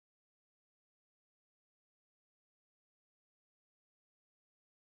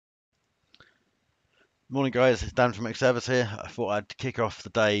Morning guys, it's Dan from Xservice here. I thought I'd kick off the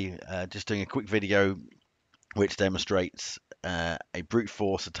day just doing a quick video which demonstrates a brute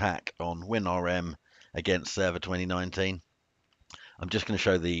force attack on WinRM against Server 2019. I'm just going to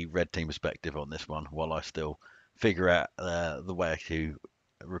show the red team perspective on this one while I still figure out the way to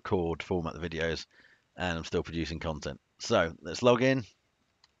record, format the videos, and I'm still producing content. So let's log in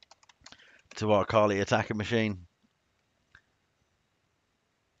to our Kali attacker machine.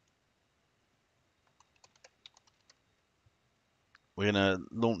 We're going to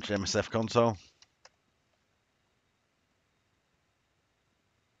launch MSF console.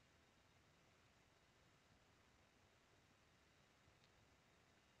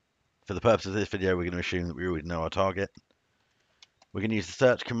 For the purpose of this video, we're going to assume that we already know our target. We're going to use the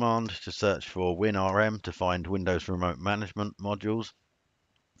search command to search for WinRM to find Windows Remote Management modules.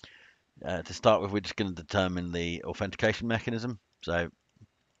 To start with, we're just going to determine the authentication mechanism. So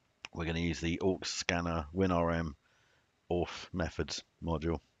we're going to use the aux scanner WinRM auth methods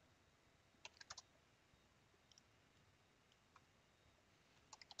module.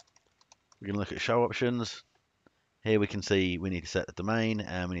 We're going to look at show options. Here we can see we need to set the domain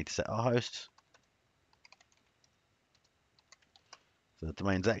and we need to set our hosts. So the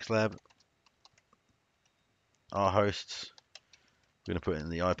domain's xlab. Our hosts, we're going to put in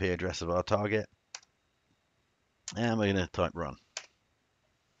the IP address of our target. And we're going to type run.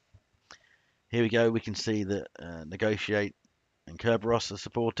 Here we go, we can see that negotiate and Kerberos are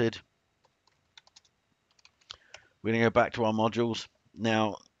supported. We're going to go back to our modules.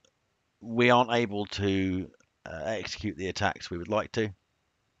 Now, we aren't able to execute the attacks we would like to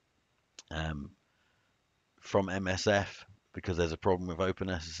from MSF because there's a problem with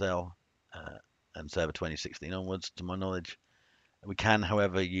OpenSSL and Server 2016 onwards, to my knowledge. We can,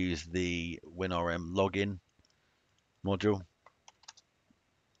 however, use the WinRM login module,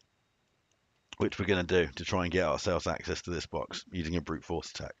 which we're going to do to try and get ourselves access to this box using a brute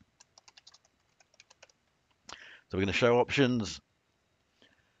force attack. So we're going to show options.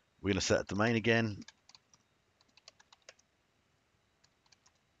 We're going to set a domain again.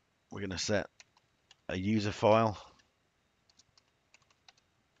 We're going to set a user file.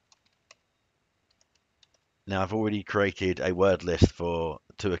 Now I've already created a word list for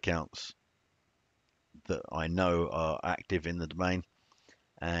 2 accounts that I know are active in the domain,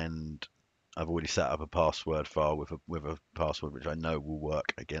 and I've already set up a password file with a password which I know will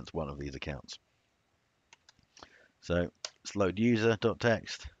work against one of these accounts. So let's load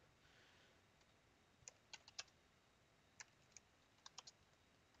user.txt.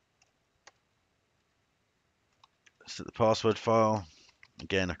 Set the password file.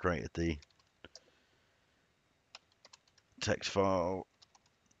 Again, I created the text file.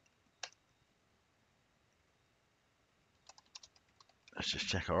 Let's just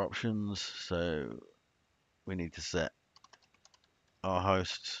check our options. So we need to set our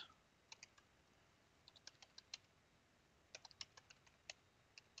hosts.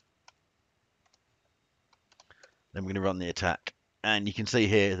 Then we're going to run the attack. And you can see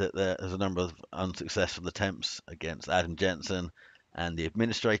here that there's a number of unsuccessful attempts against Adam Jensen and the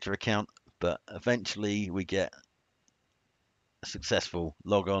administrator account, but eventually we get a successful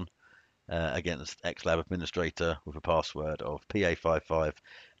logon against xlab administrator with a password of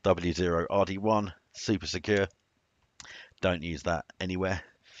PA55W0RD1, super secure. Don't use that anywhere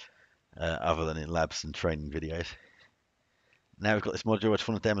other than in labs and training videos. Now we've got this module. I just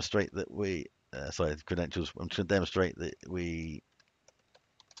want to demonstrate that we, credentials. I'm just going to demonstrate that we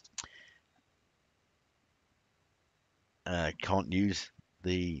can't use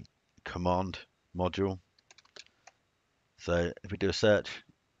the command module. So if we do a search,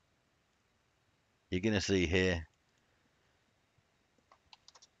 you're going to see here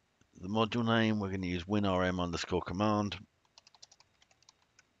the module name. We're going to use winrm_command.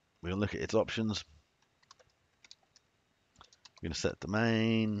 We're going to look at its options. We're going to set the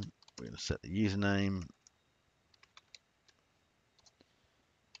domain. We're going to set the username.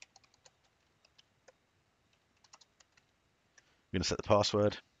 We're going to set the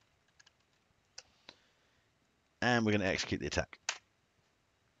password. And we're going to execute the attack.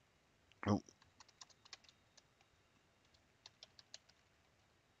 Oh.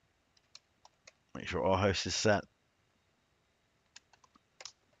 Make sure our host is set.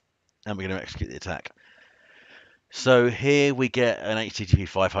 And we're going to execute the attack. So here we get an HTTP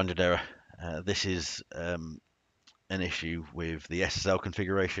 500 error. This is an issue with the SSL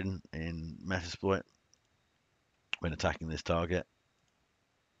configuration in Metasploit when attacking this target.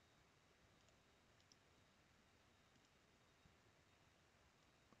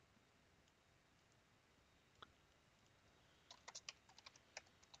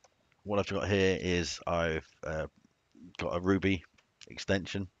 what I've got here is I've got a Ruby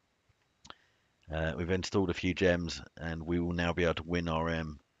extension. We've installed a few gems, and we will now be able to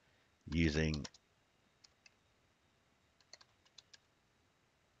WinRM using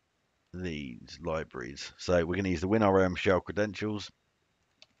these libraries. So we're going to use the WinRM shell credentials.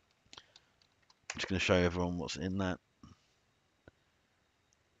 I'm just going to show everyone what's in that.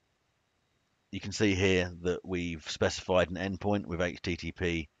 You can see here that we've specified an endpoint with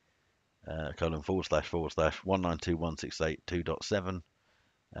HTTP colon / / 192.168.2.7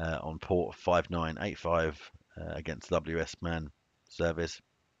 on port 5985 against WS-Man service.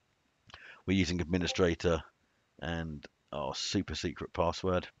 We're using administrator and our super secret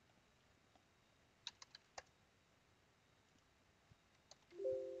password.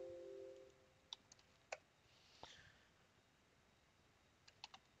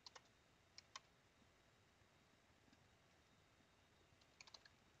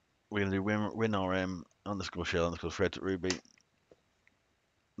 We're going to do winrm underscore shell underscore threads at Ruby,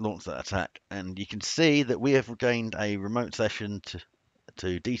 launch that attack, and you can see that we have regained a remote session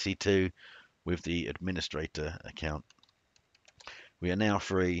to DC2 with the administrator account. We are now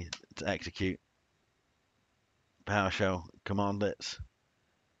free to execute PowerShell commandlets,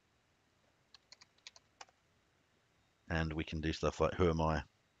 and we can do stuff like who am I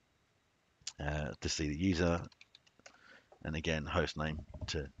to see the user, and again hostname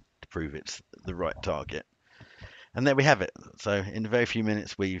to prove it's the right target. And there we have it. So in a very few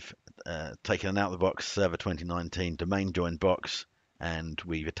minutes, we've taken an out-of-the-box Server 2019 domain join box, and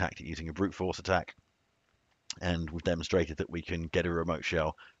we've attacked it using a brute force attack, and we've demonstrated that we can get a remote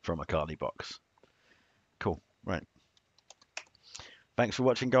shell from a Kali box. Cool. Right. Thanks for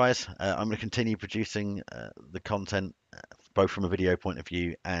watching, guys. I'm going to continue producing the content, both from a video point of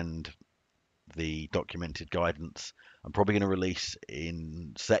view and the documented guidance. I'm probably going to release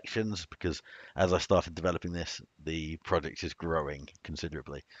in sections because as I started developing this, the project is growing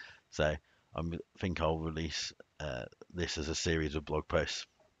considerably. So I think I'll release this as a series of blog posts.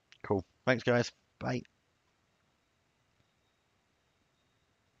 Cool. Thanks, guys. Bye.